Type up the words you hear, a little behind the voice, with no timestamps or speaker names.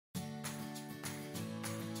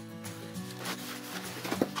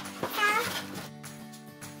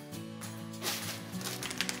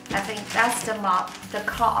think that's the mop, the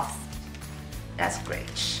cloth. That's great.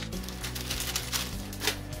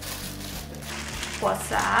 What's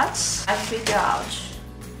that? I figured out.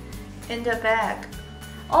 In the bag.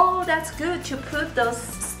 Oh, that's good to put those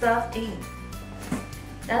stuff in.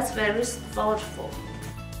 That's very thoughtful.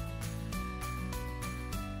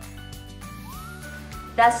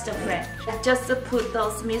 That's the frame. Just to put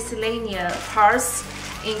those miscellaneous parts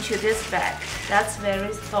into this bag. That's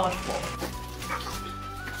very thoughtful.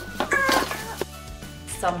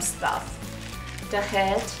 Some stuff. The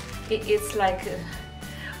head, it is like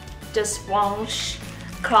the sponge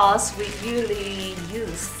cloth we usually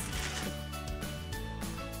use.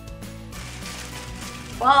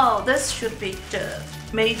 Wow, this should be the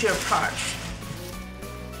major part.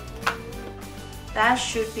 That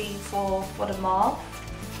should be for the mop.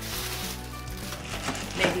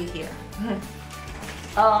 Maybe here.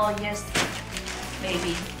 Oh yes,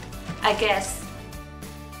 maybe. I guess.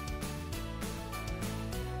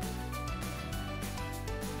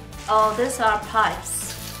 Oh, these are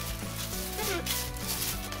pipes.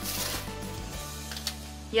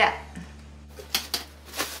 Yeah.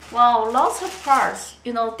 Wow, lots of parts.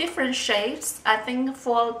 You know, different shapes. I think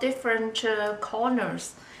for different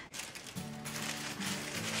corners.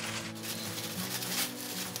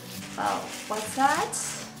 Oh, what's that?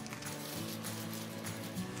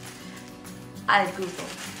 I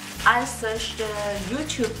Googled. I searched a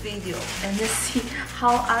YouTube video and see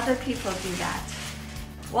how other people do that.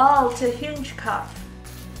 Wow, it's a hinge cup.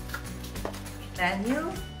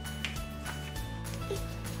 Menu.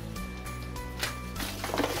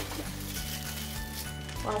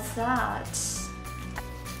 What's that?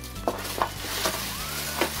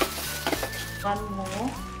 One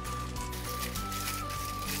more.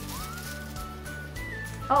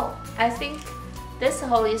 Oh, I think this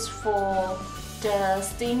hole is for the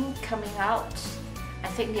steam coming out. I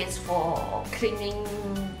think it's for cleaning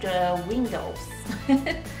the windows.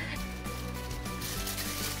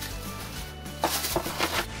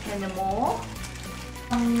 And more.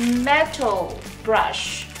 Metal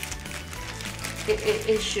brush.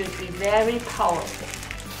 It should be very powerful.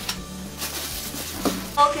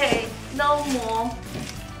 Okay, no more.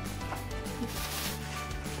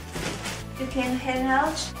 You can hang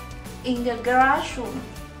out in the garage room.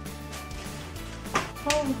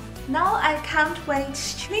 Oh, now I can't wait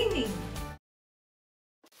cleaning.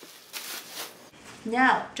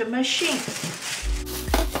 Now the machine.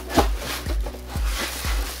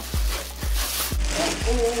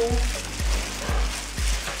 Oh,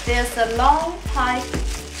 there's a long pipe.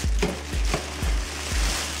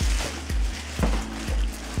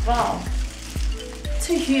 Wow, it's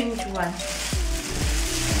a huge one.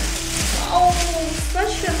 Oh,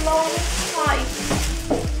 such a long pipe.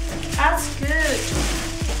 That's good.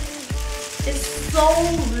 It's so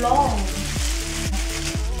long.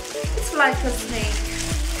 It's like a snake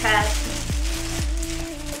head.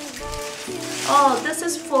 Oh, this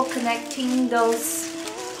is for connecting those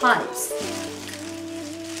pipes.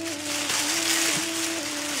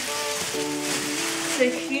 It's a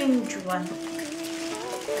huge one.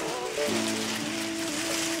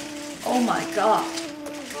 Oh my God.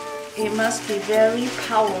 It must be very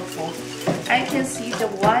powerful. I can see the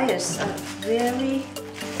wires are very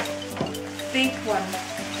big one.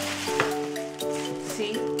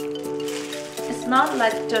 See? It's not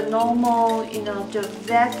like the normal, you know, the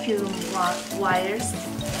vacuum wires.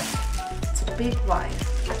 It's a big wire.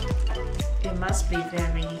 It must be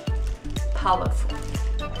very powerful.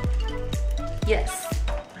 Yes.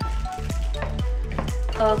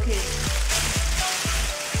 Okay.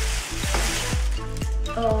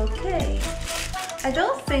 Okay. I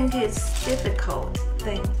don't think it's difficult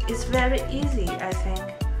thing. It's very easy, I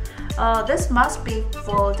think. This must be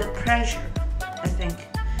for the pressure, I think.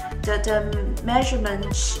 The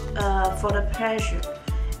measurement for the pressure.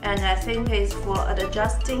 And I think it's for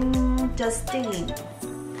adjusting the steam.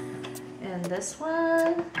 And this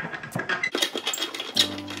one.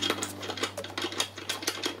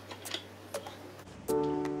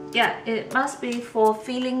 Yeah, it must be for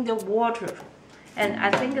filling the water. And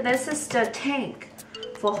I think this is the tank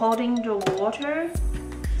for holding the water.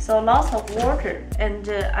 So lots of water. And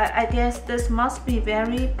I guess this must be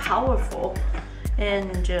very powerful.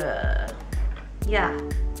 And yeah,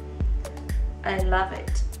 I love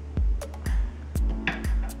it.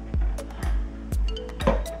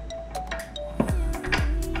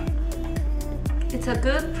 It's a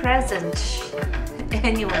good present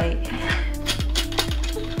anyway.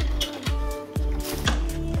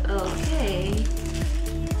 Okay.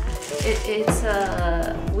 It's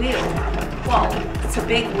a wheel. Wow, it's a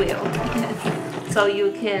big wheel. So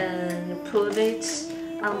you can put it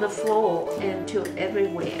on the floor and to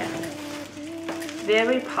everywhere.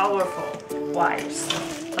 Very powerful wires.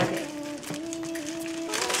 Okay.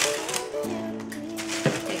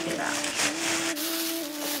 Take it out.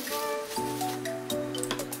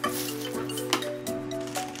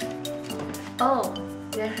 Oh,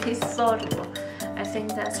 there is soluble. I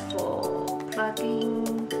think that's for plugging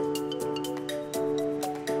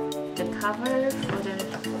the cover for the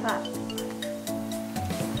plug.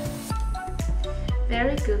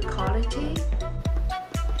 Very good quality.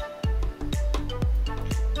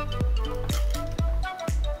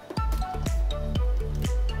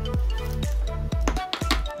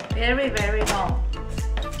 Very, very long.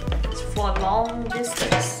 It's for long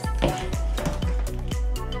distance.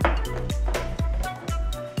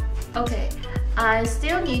 Okay, I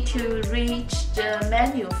still need to read the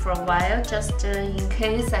menu for a while, just in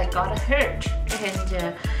case I got hurt.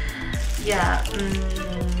 And yeah,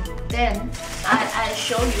 then I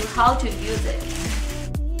show you how to use it.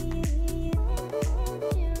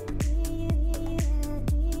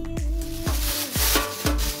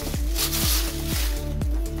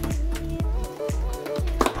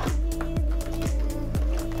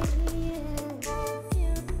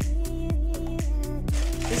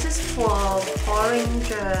 This is for pouring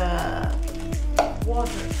the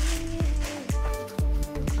water.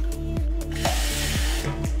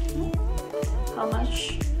 How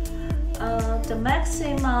much? The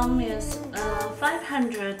maximum is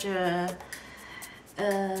 500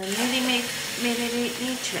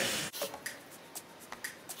 milliliter.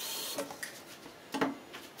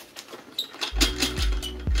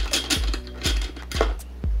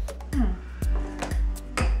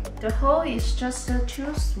 The hole is just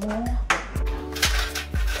too small.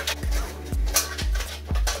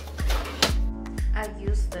 I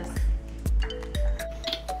use this.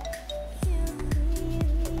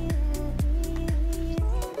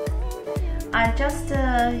 I just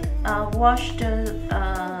watched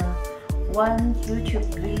one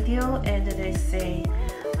YouTube video, and they say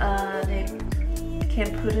they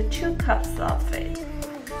can put 2 cups of it.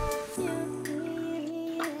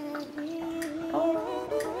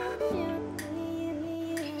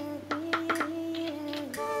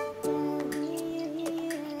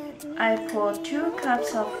 I pour 2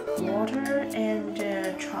 cups of water and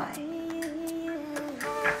try.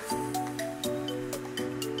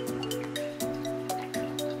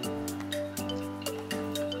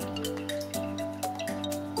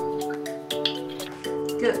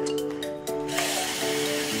 Good.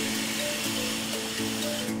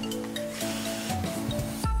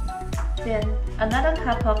 Then another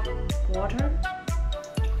cup of water.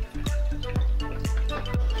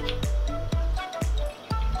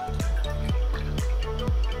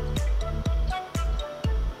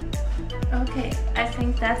 Okay, I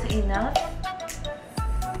think that's enough.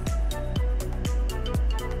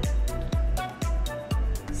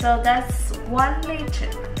 So that's 1 liter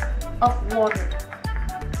of water.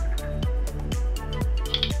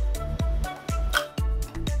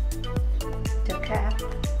 The cap.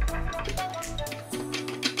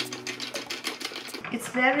 It's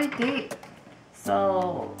very deep,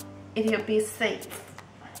 so it will be safe.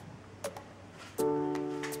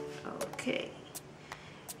 Okay.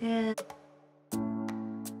 And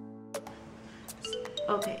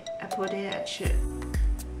okay, I put it at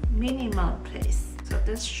minimum place. So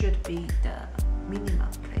this should be the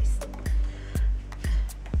minimum place.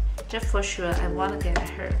 Just for sure, I want to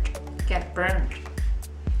get burned.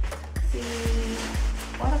 See,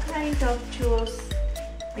 what kind of tools?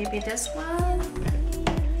 Maybe this one?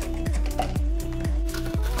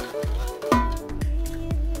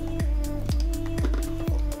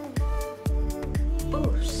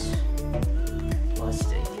 Oops. What's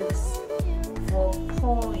the use? 4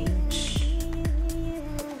 point.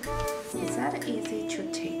 Is that easy to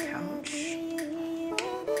take out?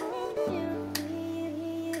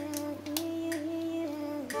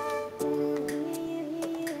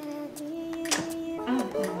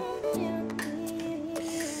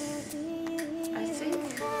 I think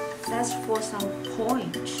that's for some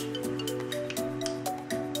point.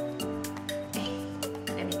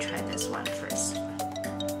 Let me try this one first.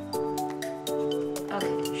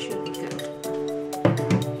 Okay, should be good.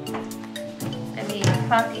 Let me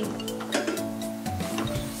plug in.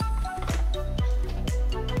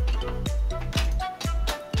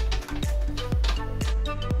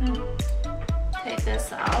 Take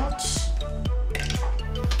this out.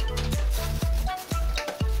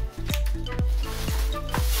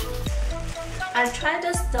 I try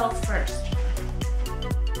the stove first.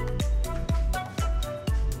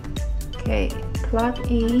 Okay, plug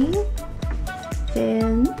in,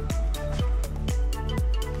 then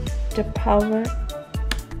the power.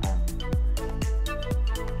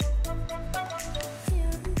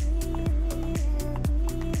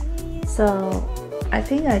 So I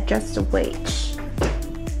think I just wait.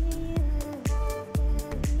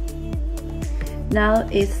 Now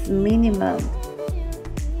it's minimum.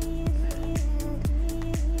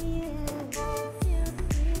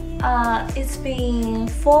 It's been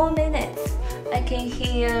 4 minutes. I can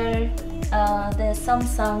hear there's some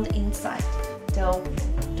sound inside.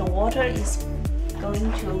 The water is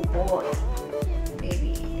going to boil.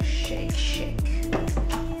 Maybe shake.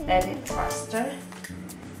 Let it faster.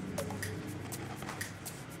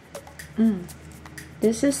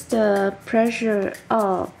 This is the pressure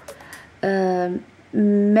of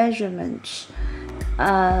measurement.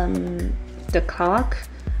 The clock.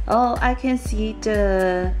 Oh, I can see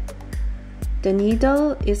the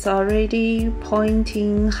needle is already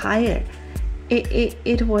pointing higher.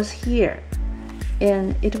 It was here,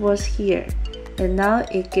 and it was here, and now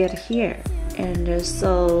it get here, and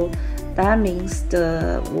so that means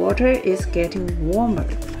the water is getting warmer,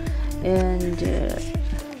 and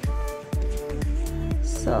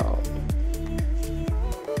so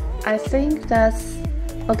I think that's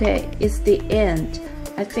okay. It's the end.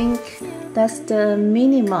 I think that's the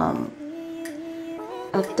minimum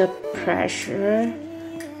of the pressure.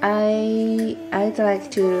 I'd like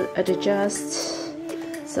to adjust.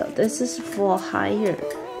 So this is for higher,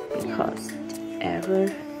 because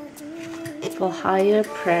for higher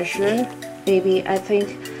pressure, maybe I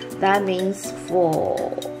think that means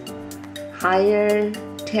for higher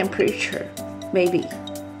temperature, maybe.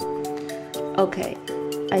 Okay,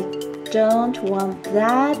 I don't want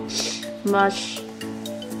that much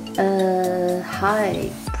high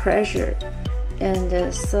pressure,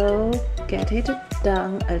 and so get it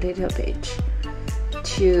down a little bit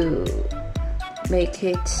to make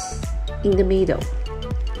it in the middle.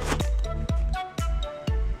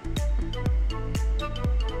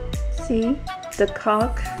 See, the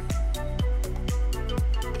cock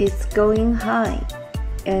is going high,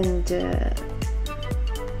 and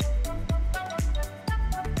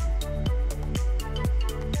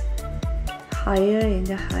higher and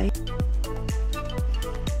higher.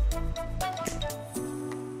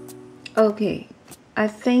 Okay, I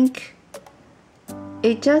think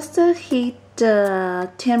it just hit the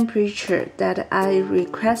temperature that I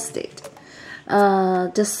requested.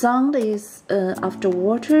 The sound is of the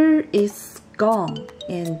water is gone,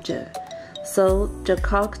 and so the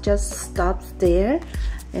cock just stops there,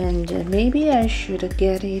 and maybe I should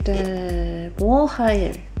get it more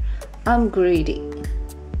higher. I'm greedy.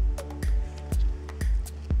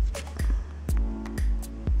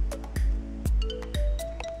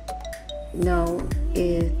 No,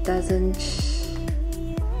 it doesn't.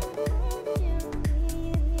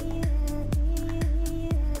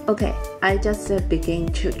 Okay, I just begin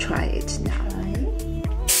to try it now.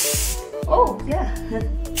 Oh, yeah.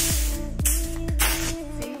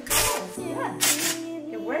 See? Oh, yeah.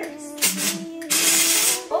 It works.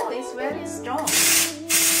 Oh, it's very strong.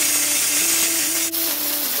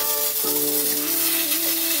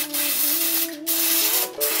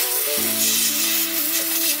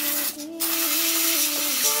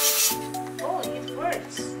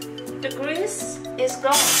 The grease is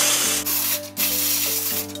gone.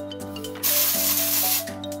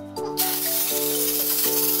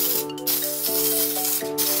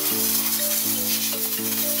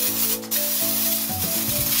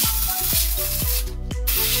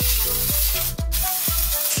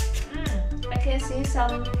 I can see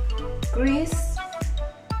some grease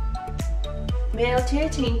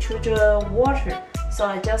melted into the water. So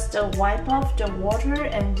I just wipe off the water,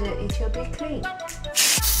 and it will be clean.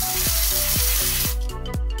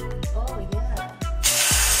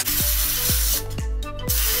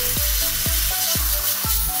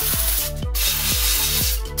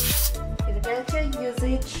 Use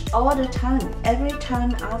it all the time, every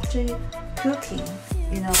time after cooking,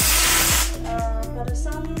 you know. But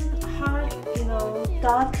some hard, you know,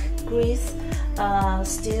 dark grease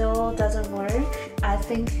still doesn't work. I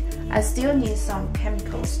think I still need some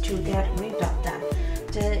chemicals to get rid of that.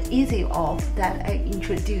 The easy off that I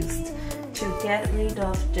introduced to get rid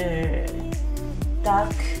of the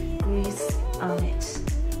dark grease on it.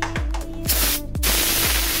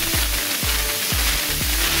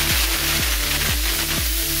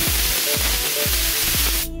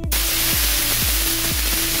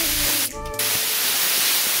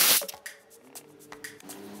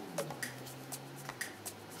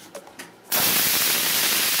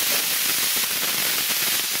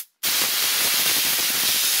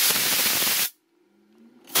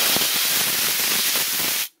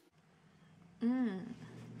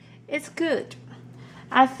 it's good.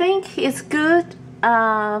 I think it's good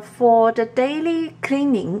for the daily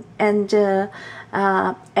cleaning, and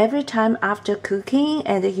every time after cooking,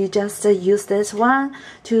 and you just use this one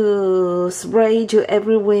to spray to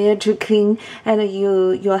everywhere to clean, and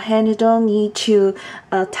your hand don't need to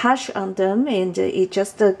touch on them, and it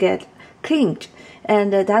just get cleaned,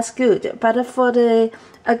 and that's good. But for the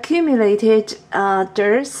accumulated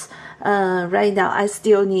dirt, right now I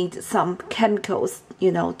still need some chemicals,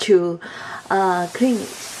 you know, to clean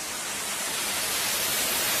it.